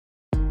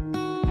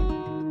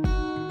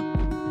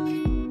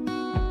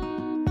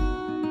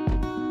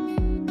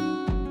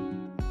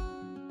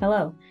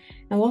Hello,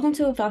 and welcome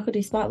to a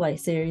Faculty Spotlight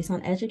series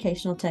on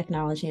educational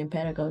technology and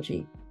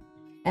pedagogy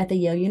at the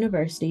Yale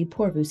University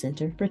Poorvu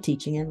Center for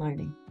Teaching and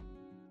Learning.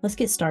 Let's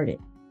get started.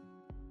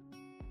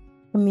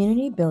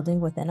 Community building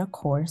within a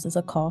course is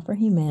a call for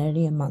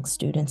humanity amongst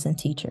students and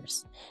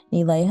teachers.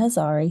 Nilay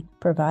Hazari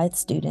provides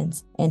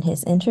students in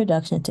his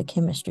Introduction to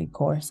Chemistry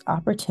course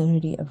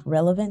opportunity of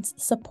relevance,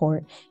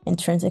 support,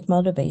 intrinsic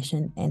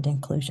motivation, and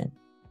inclusion.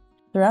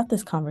 Throughout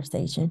this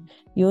conversation,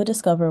 you will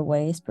discover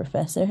ways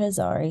Professor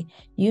Hazari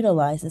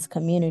utilizes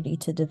community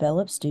to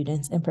develop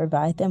students and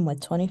provide them with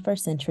 21st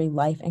century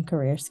life and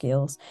career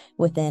skills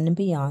within and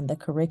beyond the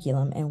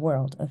curriculum and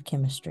world of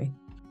chemistry.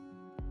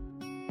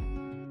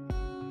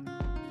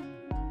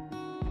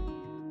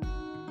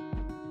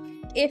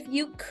 If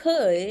you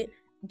could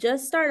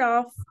just start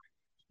off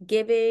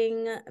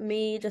giving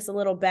me just a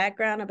little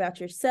background about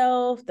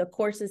yourself, the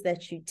courses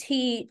that you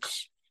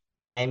teach.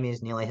 My name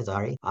is Nilay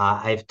Hazari.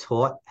 I've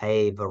taught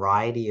a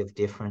variety of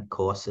different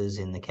courses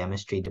in the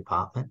chemistry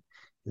department.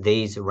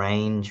 These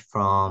range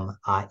from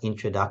our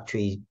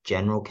introductory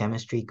general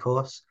chemistry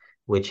course,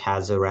 which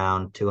has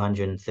around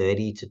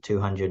 230 to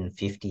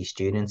 250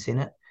 students in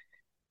it.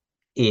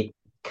 It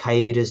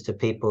caters to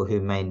people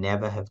who may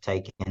never have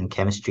taken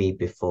chemistry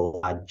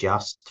before,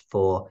 just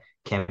for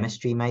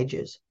chemistry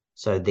majors.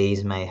 So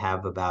these may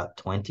have about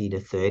 20 to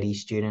 30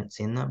 students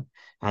in them.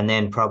 And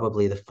then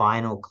probably the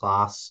final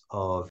class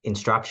of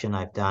instruction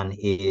I've done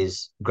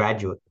is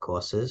graduate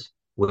courses,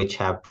 which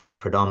have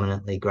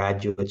predominantly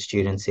graduate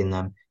students in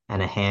them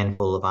and a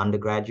handful of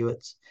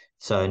undergraduates.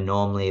 So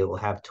normally it will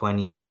have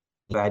 20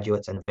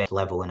 graduates and best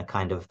level in a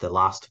kind of the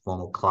last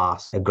formal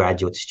class, a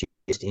graduate student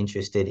just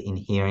interested in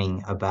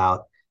hearing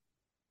about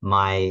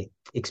my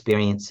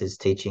experiences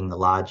teaching the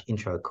large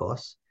intro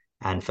course.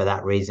 And for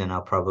that reason,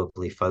 I'll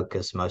probably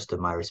focus most of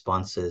my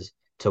responses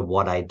to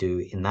what I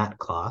do in that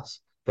class.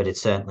 But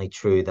it's certainly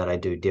true that I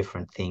do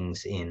different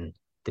things in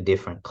the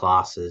different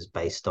classes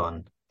based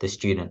on the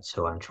students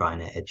who I'm trying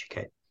to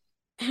educate.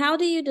 How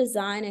do you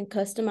design and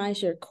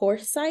customize your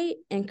course site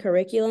and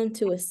curriculum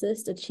to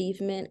assist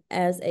achievement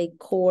as a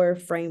core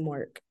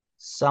framework?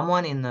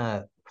 Someone in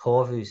the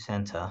Poorvu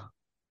Center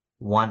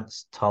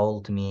once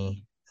told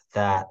me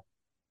that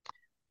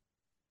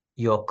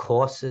your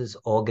course's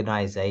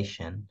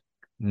organization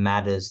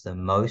matters the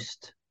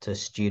most to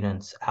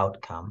students'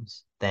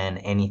 outcomes than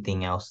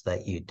anything else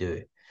that you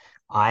do.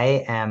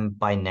 I am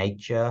by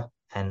nature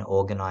an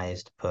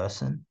organized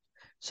person.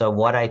 So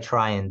what I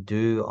try and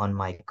do on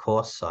my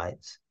course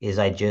sites is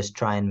I just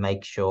try and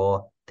make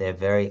sure they're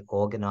very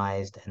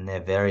organized and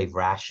they're very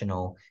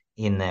rational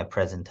in their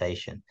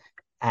presentation.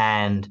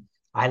 And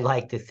I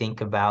like to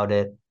think about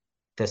it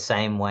the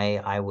same way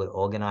I would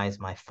organize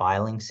my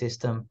filing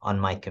system on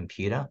my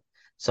computer.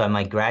 So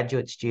my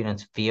graduate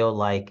students feel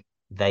like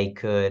they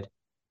could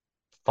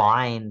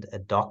find a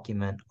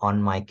document on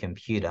my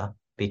computer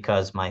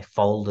because my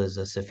folders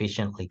are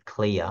sufficiently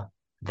clear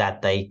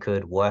that they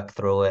could work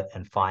through it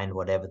and find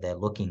whatever they're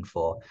looking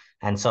for.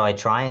 And so I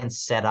try and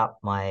set up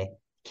my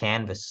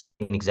Canvas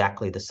in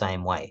exactly the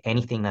same way.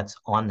 Anything that's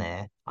on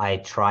there, I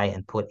try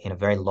and put in a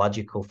very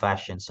logical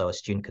fashion. So a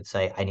student could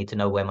say, I need to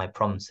know where my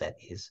problem set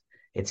is.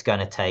 It's going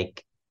to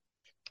take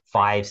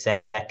 5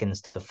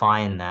 seconds to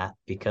find that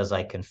because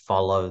I can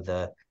follow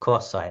the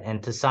course site.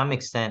 And to some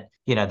extent,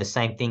 the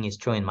same thing is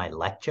true in my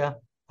lecture.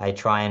 I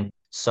try and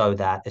so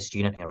that a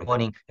student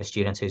recording, a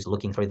student who's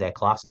looking through their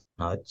class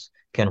notes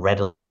can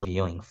readily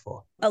viewing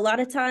for. A lot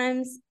of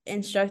times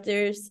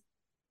instructors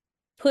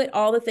put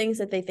all the things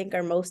that they think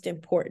are most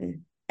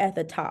important at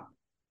the top.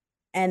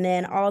 And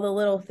then all the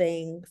little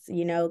things,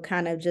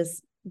 kind of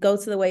just go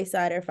to the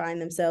wayside or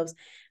find themselves.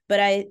 But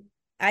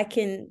I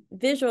can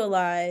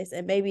visualize,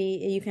 and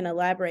maybe you can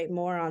elaborate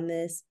more on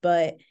this,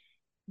 but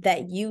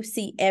that you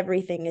see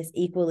everything as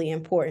equally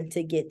important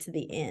to get to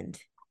the end.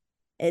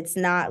 It's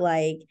not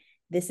like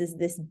this is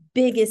this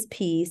biggest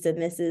piece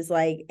and this is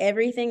like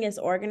everything is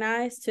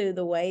organized to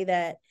the way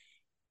that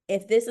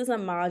if this is a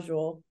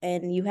module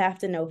and you have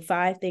to know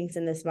 5 things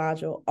in this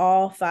module,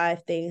 all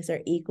 5 things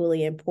are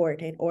equally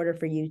important in order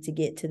for you to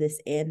get to this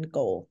end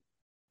goal.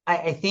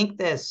 I think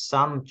there's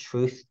some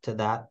truth to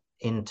that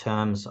in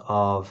terms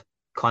of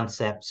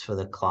concepts for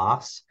the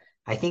class.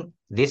 I think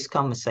this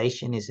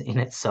conversation is in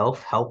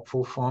itself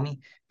helpful for me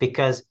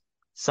because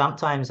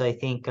sometimes I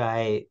think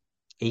I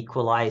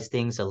equalize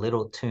things a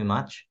little too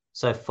much.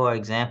 So for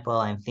example,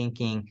 I'm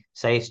thinking,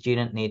 say a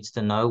student needs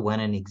to know when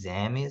an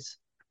exam is,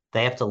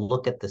 they have to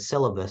look at the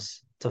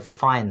syllabus to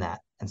find that.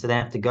 And so they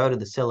have to go to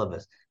the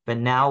syllabus. But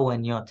now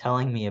when you're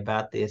telling me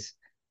about this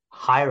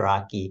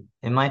hierarchy,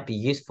 it might be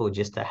useful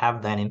just to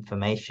have that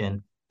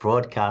information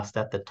broadcast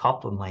at the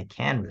top of my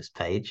Canvas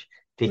page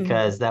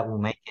because that will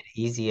make it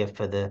easier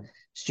for the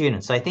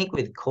students. So I think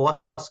with course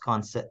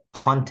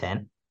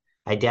content,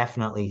 I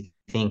definitely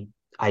think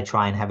I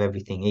try and have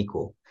everything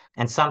equal.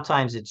 And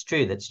sometimes it's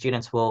true that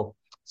students will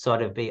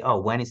sort of be,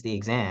 oh, when is the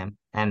exam?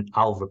 And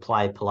I'll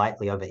reply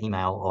politely over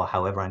email or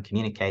however I'm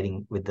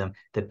communicating with them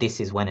that this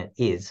is when it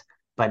is.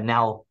 But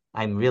now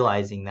I'm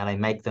realizing that I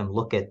make them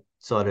look at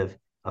sort of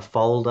a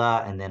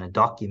folder and then a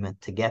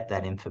document to get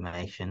that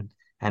information.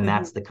 And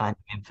that's the kind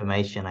of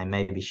information I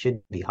maybe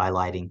should be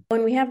highlighting.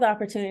 When we have the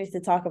opportunity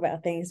to talk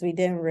about things, we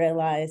didn't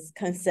realize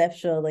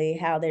conceptually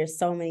how there's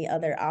so many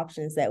other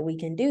options that we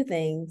can do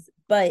things.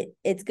 But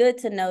it's good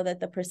to know that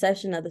the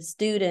perception of the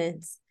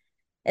students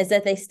is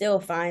that they still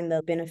find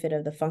the benefit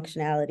of the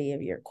functionality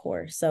of your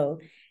course. So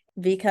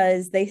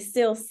because they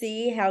still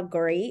see how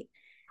great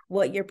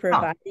what you're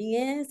providing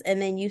is,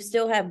 and then you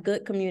still have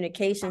good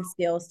communication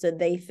skills, so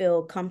they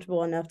feel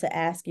comfortable enough to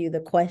ask you the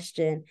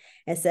question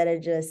instead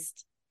of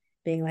just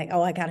being like,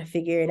 oh, I got to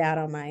figure it out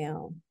on my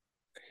own.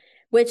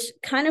 Which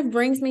kind of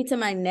brings me to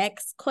my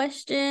next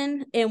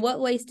question. In what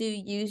ways do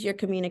you use your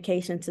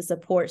communication to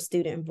support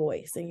student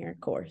voice in your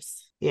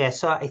course? Yeah,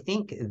 so I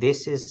think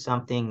this is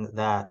something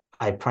that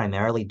I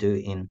primarily do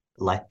in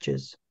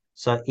lectures.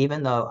 So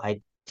even though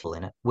I teach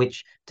in it,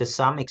 which to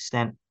some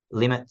extent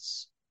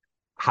limits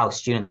how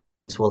students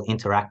will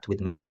interact with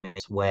me,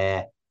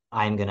 where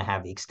I'm going to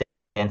have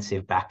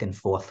extensive back and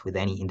forth with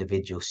any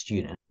individual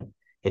student.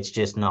 It's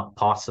just not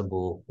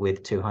possible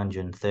with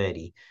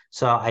 230.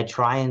 So I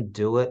try and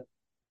do it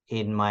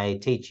in my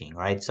teaching,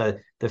 right? So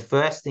the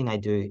first thing I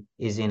do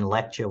is in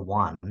lecture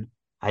 1,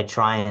 I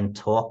try and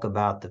talk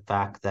about the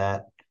fact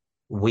that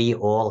we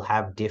all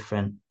have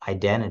different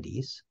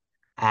identities.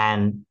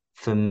 And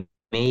for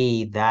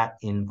me, that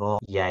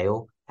involves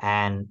Yale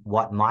and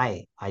what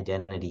my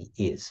identity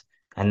is.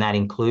 And that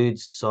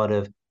includes sort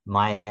of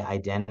my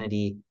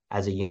identity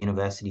as a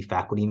university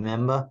faculty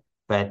member,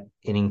 but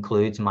it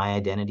includes my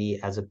identity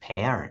as a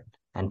parent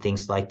and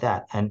things like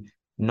that. And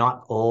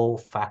not all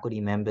faculty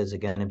members are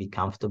going to be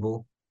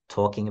comfortable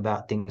talking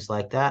about things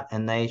like that,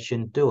 and they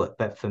shouldn't do it.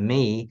 But for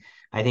me,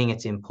 I think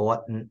it's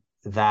important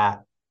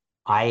that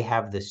I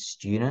have the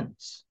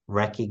students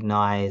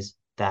recognize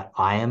that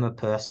I am a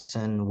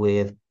person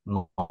with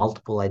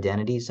multiple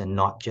identities and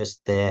not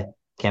just their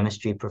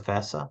chemistry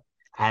professor,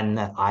 and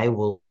that I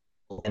will,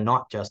 they're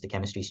not just a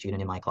chemistry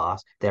student in my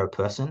class, they're a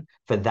person.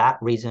 For that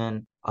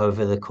reason,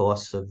 over the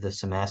course of the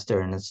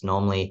semester, and it's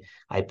normally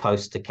I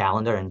post a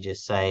calendar and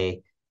just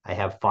say, I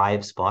have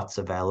 5 spots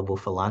available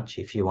for lunch.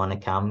 If you want to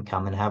come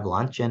and have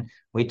lunch. And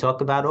we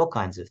talk about all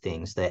kinds of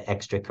things, their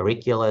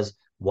extracurriculars,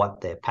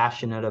 what they're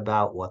passionate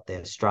about, what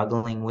they're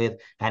struggling with.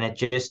 And it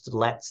just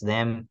lets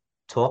them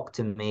talk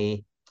to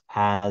me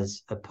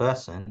as a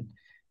person,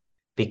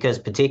 because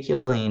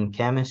particularly in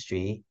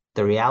chemistry,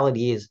 the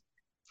reality is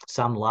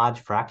some large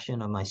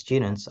fraction of my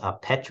students are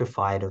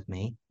petrified of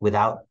me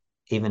without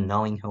even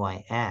knowing who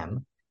I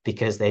am,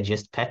 because they're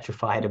just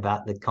petrified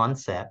about the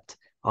concept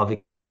of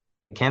a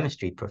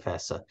chemistry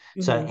professor.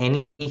 So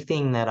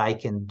anything that I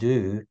can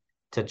do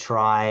to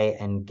try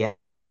and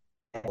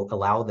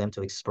allow them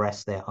to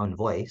express their own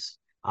voice,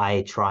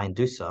 I try and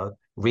do so,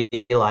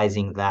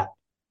 realizing that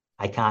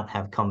I can't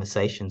have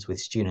conversations with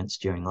students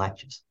during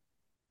lectures.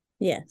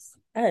 Yes,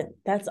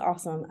 that's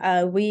awesome.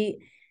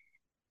 We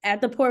at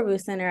the Portvu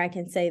Center, I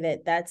can say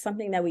that that's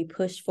something that we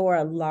push for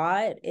a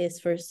lot, is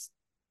for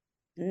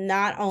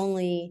not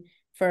only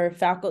for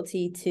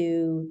faculty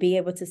to be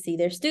able to see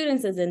their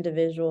students as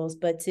individuals,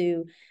 but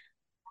to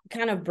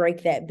kind of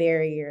break that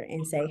barrier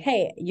and say,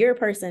 hey, you're a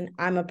person,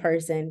 I'm a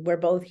person. We're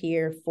both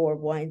here for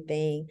one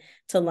thing,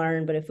 to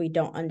learn. But if we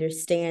don't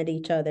understand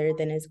each other,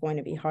 then it's going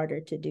to be harder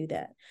to do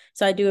that.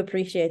 So I do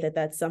appreciate that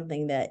that's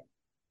something that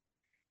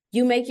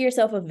you make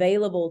yourself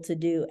available to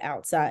do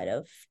outside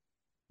of,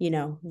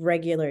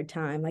 regular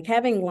time. Like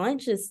having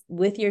lunches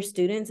with your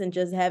students and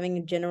just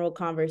having general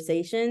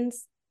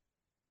conversations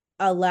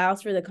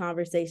allows for the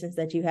conversations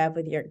that you have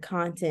with your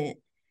content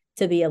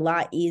to be a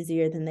lot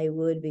easier than they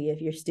would be if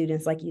your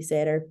students, like you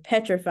said, are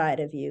petrified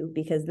of you,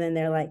 because then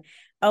they're like,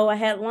 oh, I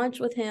had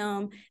lunch with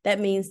him. That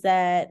means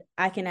that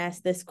I can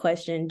ask this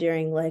question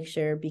during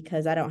lecture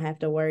because I don't have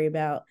to worry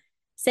about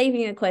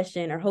saving a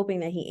question or hoping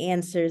that he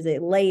answers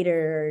it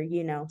later,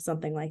 or,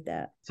 something like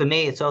that. For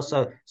me, it's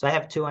also, so I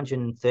have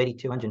 230,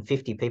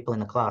 250 people in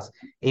the class.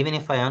 Even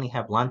if I only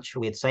have lunch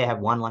with, say I have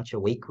one lunch a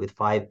week with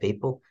 5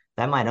 people,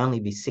 that might only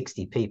be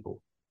 60 people,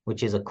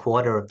 which is a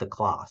quarter of the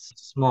class.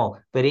 Small.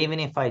 But even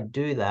if I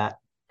do that,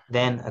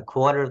 then a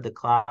quarter of the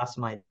class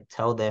might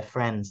tell their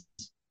friends,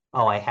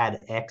 oh, I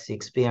had X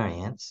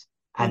experience.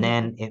 And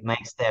then it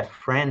makes their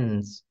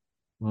friends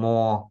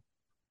more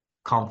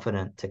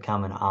confident to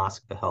come and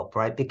ask for help,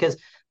 right? Because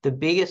the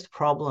biggest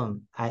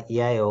problem at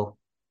Yale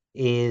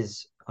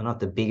is, or not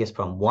the biggest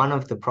problem, one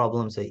of the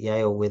problems at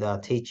Yale with our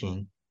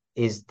teaching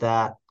is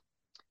that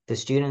the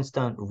students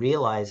don't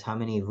realize how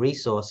many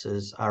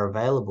resources are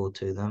available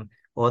to them,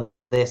 or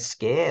they're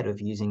scared of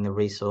using the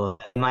resource.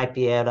 They might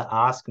be able to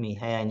ask me,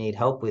 hey, I need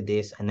help with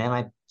this. And then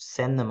I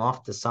send them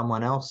off to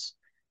someone else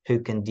who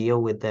can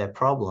deal with their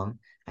problem.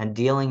 And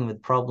dealing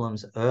with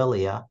problems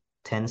earlier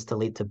tends to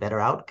lead to better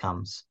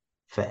outcomes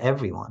for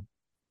everyone.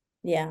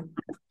 Yeah.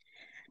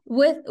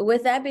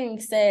 With that being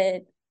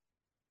said,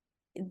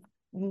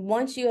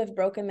 once you have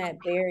broken that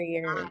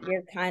barrier,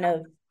 you're kind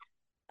of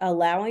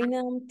allowing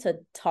them to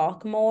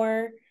talk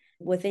more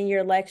within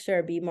your lecture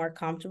or be more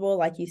comfortable,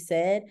 like you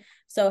said.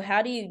 So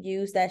how do you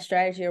use that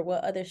strategy, or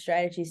what other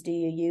strategies do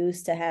you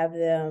use to have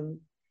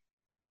them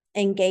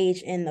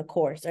engage in the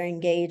course or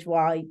engage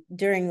while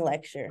during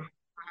lecture?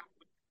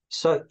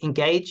 So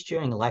engage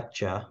during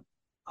lecture,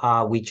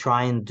 we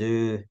try and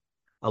do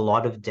a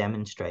lot of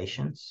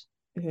demonstrations,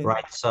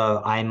 right?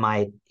 So I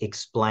might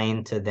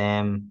explain to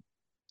them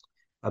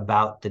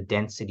about the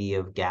density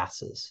of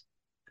gases.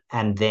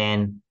 And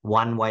then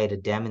one way to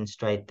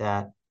demonstrate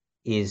that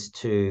is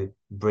to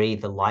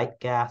breathe a light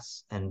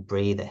gas and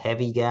breathe a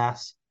heavy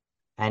gas.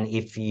 And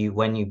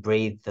when you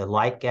breathe the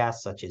light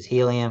gas, such as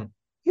helium,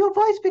 your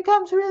voice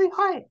becomes really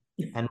high.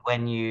 And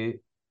when you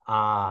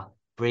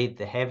breathe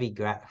the heavy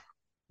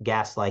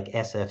gas like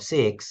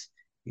SF6,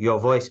 your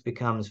voice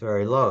becomes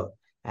very low.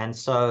 And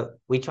so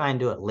we try and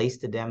do at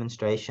least a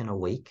demonstration a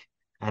week.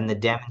 And the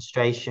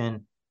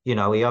demonstration,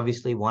 we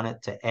obviously want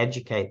it to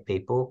educate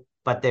people,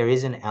 but there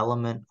is an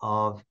element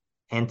of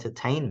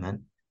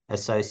entertainment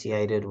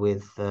associated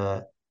with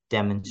the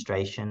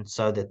demonstration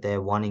so that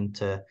they're wanting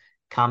to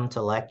come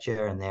to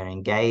lecture and they're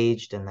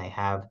engaged and they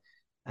have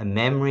a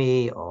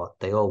memory, or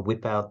they all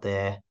whip out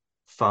their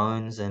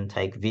phones and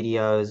take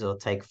videos or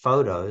take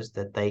photos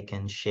that they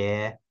can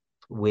share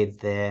with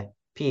their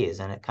peers,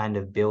 and it kind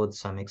of builds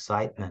some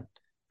excitement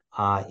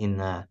in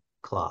the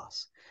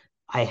class.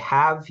 I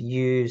have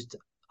used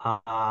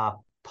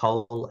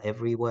poll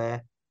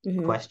everywhere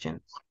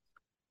questions.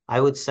 I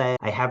would say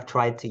I have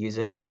tried to use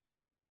it,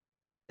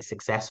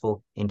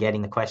 successful in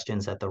getting the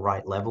questions at the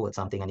right level. It's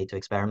something I need to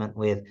experiment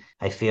with.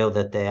 I feel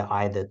that they're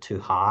either too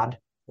hard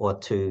or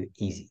too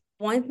easy.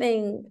 One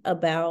thing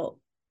about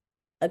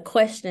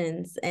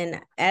questions,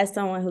 and as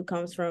someone who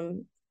comes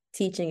from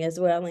teaching as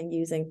well and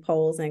using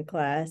polls in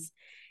class,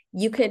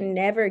 you could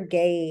never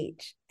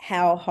gauge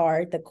how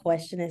hard the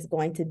question is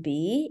going to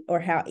be or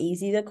how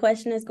easy the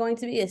question is going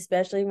to be,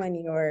 especially when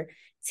you're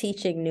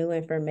teaching new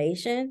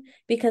information,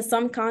 because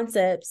some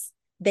concepts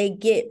they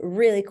get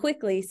really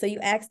quickly. So you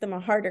ask them a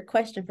harder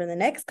question for the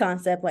next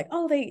concept, like,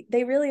 oh,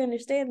 they really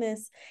understand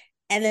this.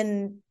 And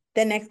then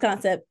the next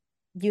concept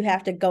you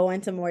have to go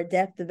into more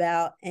depth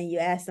about, and you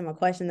ask them a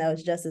question that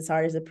was just as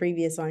hard as the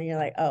previous one. You're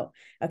like, oh,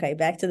 okay,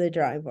 back to the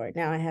drawing board.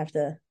 Now I have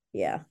to,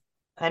 yeah.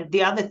 And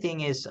the other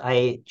thing is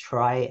I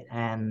try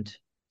and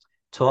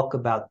talk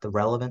about the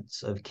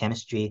relevance of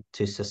chemistry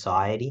to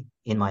society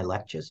in my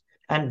lectures.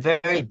 And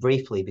very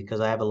briefly,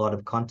 because I have a lot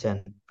of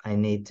content I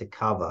need to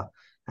cover.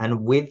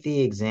 And with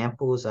the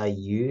examples I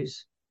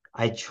use,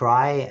 I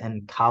try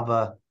and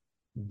cover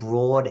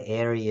broad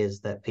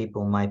areas that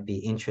people might be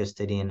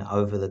interested in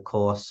over the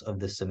course of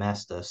the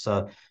semester.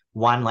 So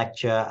one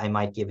lecture, I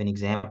might give an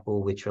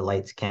example which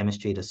relates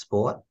chemistry to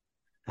sport.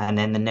 And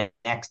then the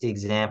next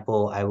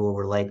example, I will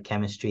relate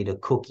chemistry to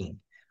cooking,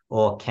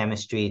 or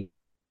chemistry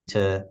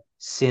to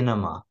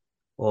cinema,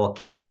 or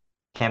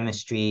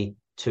chemistry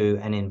to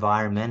an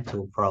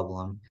environmental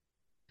problem.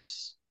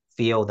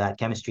 Feel that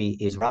chemistry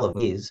is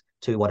relevant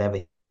to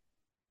whatever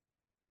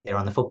they're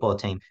on the football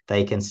team.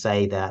 They can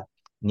say that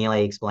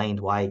Nilay explained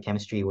why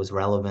chemistry was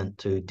relevant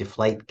to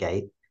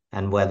Deflategate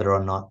and whether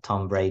or not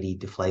Tom Brady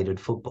deflated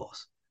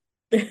footballs.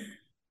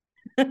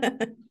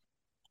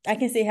 I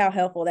can see how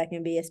helpful that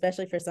can be,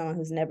 especially for someone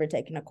who's never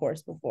taken a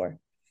course before.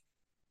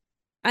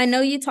 I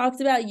know you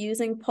talked about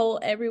using Poll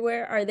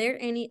Everywhere. Are there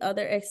any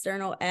other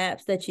external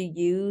apps that you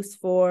use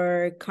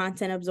for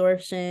content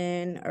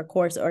absorption or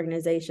course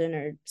organization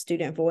or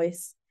student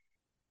voice?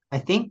 I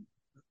think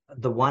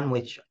the one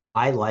which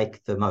I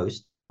like the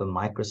most, the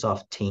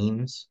Microsoft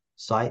Teams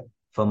site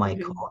for my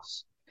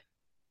course.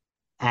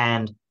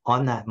 And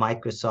on that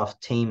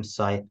Microsoft Teams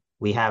site,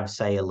 we have,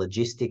 say, a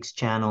logistics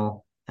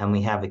channel and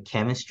we have a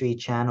chemistry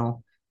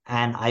channel.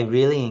 And I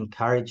really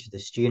encourage the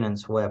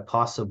students, where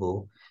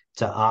possible,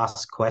 to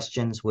ask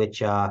questions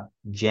which are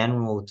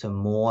general to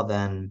more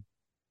than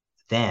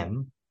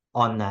them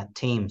on that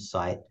team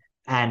site.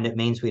 And it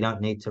means we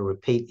don't need to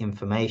repeat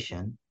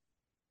information.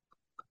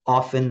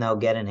 Often they'll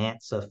get an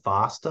answer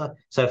faster.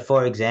 So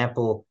for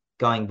example,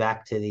 going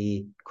back to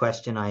the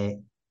question I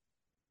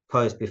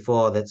posed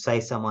before, that say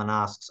someone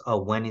asks,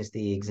 oh, when is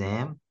the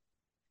exam?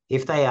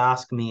 If they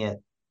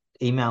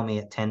email me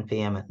at 10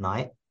 p.m. at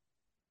night,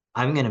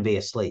 I'm going to be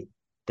asleep.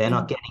 They're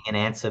not getting an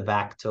answer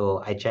back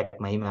till I check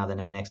my email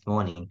the next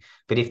morning.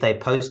 But if they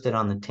post it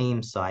on the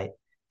team site,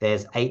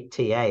 there's 8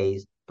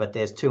 TAs, but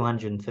there's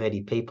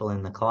 230 people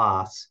in the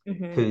class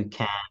who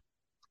can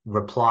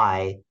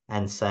reply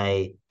and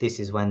say, this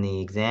is when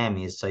the exam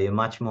is. So you're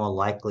much more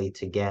likely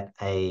to get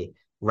a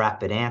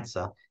rapid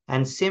answer.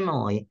 And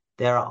similarly,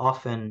 there are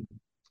often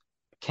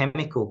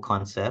chemical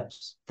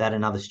concepts that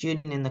another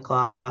student in the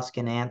class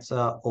can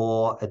answer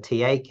or a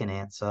TA can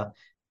answer.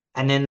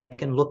 And then they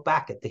can look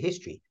back at the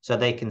history. So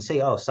they can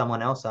see, oh,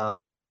 someone else asked.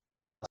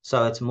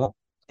 So it's more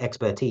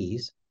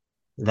expertise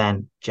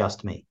than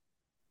just me.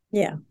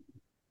 Yeah,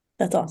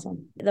 that's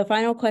awesome. The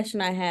final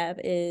question I have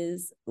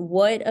is,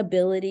 what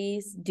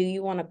abilities do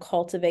you want to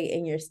cultivate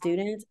in your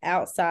students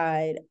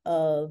outside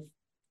of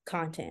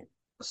content?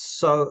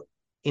 So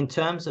in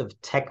terms of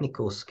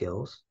technical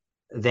skills,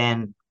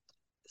 then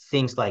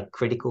things like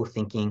critical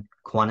thinking,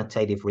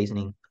 quantitative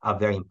reasoning are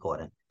very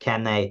important.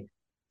 Can they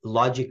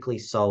logically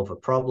solve a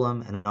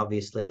problem? And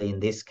obviously, in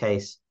this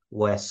case,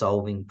 we're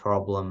solving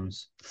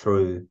problems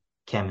through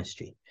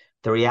chemistry.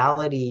 The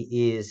reality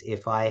is,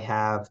 if I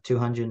have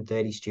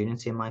 230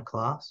 students in my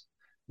class,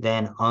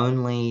 then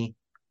only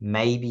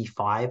maybe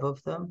 5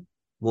 of them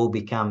will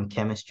become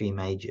chemistry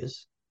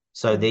majors.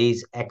 So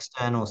these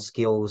external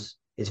skills,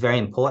 it's very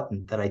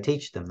important that I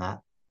teach them that,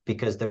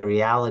 because the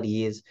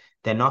reality is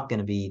they're not going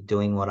to be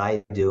doing what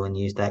I do and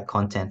use that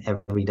content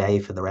every day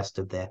for the rest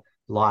of their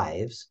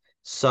lives.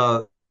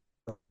 So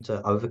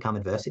to overcome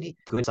adversity,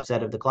 good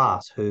subset of the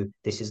class who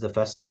this is the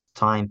first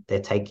time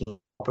they're taking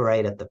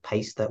operate at the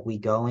pace that we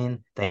go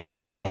in. They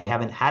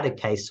haven't had a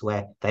case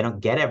where they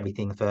don't get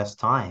everything the first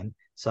time.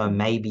 So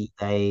maybe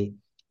they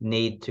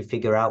need to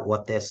figure out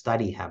what their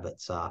study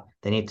habits are.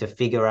 They need to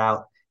figure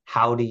out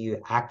how do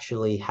you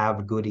actually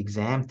have good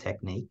exam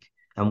technique.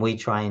 And we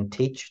try and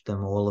teach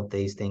them all of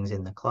these things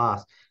in the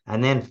class.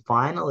 And then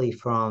finally,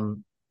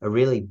 from a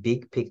really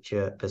big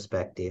picture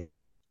perspective,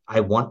 I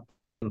want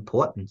the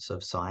importance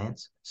of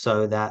science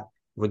so that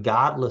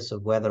regardless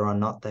of whether or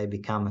not they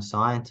become a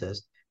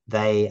scientist,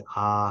 they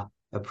are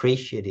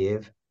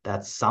appreciative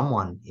that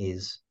someone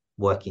is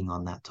working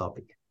on that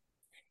topic.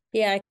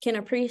 Yeah, I can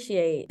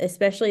appreciate,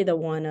 especially the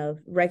one of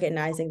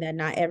recognizing that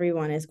not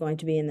everyone is going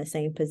to be in the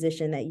same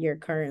position that you're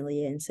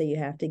currently in. So you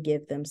have to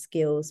give them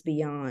skills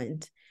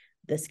beyond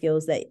the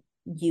skills that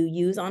you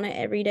use on an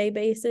everyday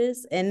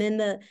basis. And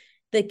then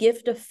the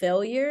gift of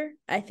failure,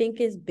 I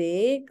think, is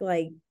big,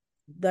 like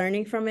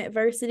learning from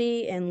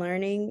adversity and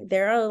learning.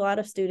 There are a lot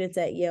of students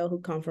at Yale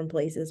who come from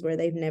places where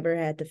they've never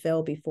had to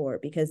fail before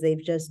because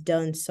they've just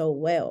done so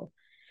well.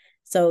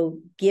 So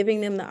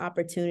giving them the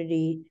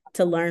opportunity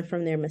to learn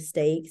from their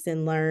mistakes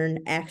and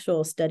learn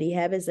actual study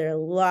habits. There are a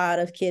lot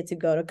of kids who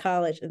go to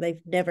college and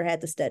they've never had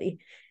to study.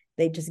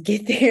 They just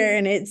get there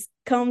and it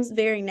comes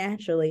very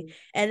naturally.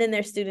 And then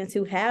there's students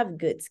who have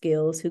good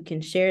skills who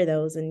can share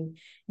those, and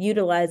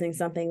utilizing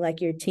something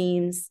like your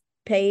team's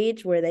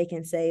page where they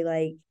can say,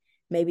 like,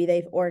 maybe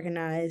they've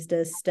organized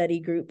a study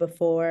group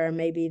before, or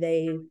maybe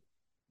they,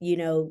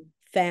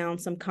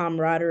 found some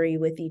camaraderie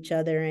with each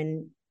other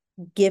and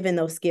given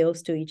those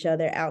skills to each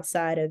other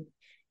outside of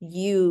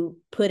you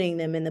putting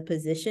them in the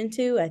position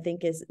to, I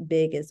think is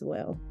big as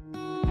well.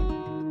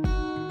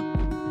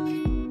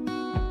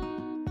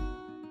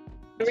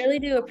 I really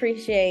do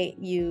appreciate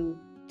you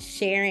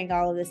sharing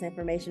all of this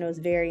information. It was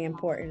very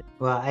important.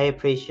 Well, I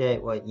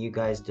appreciate what you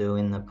guys do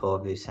in the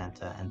Purview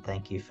Center, and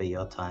thank you for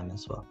your time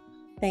as well.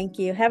 Thank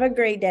you. Have a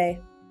great day.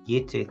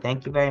 You too.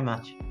 Thank you very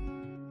much.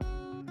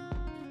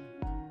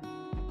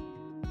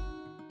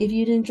 If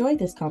you'd enjoyed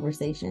this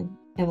conversation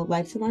and would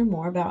like to learn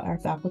more about our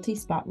Faculty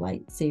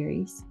Spotlight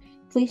series,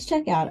 please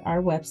check out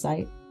our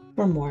website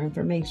for more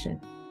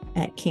information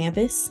at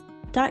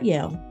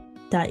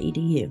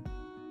canvas.yale.edu.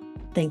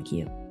 Thank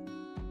you.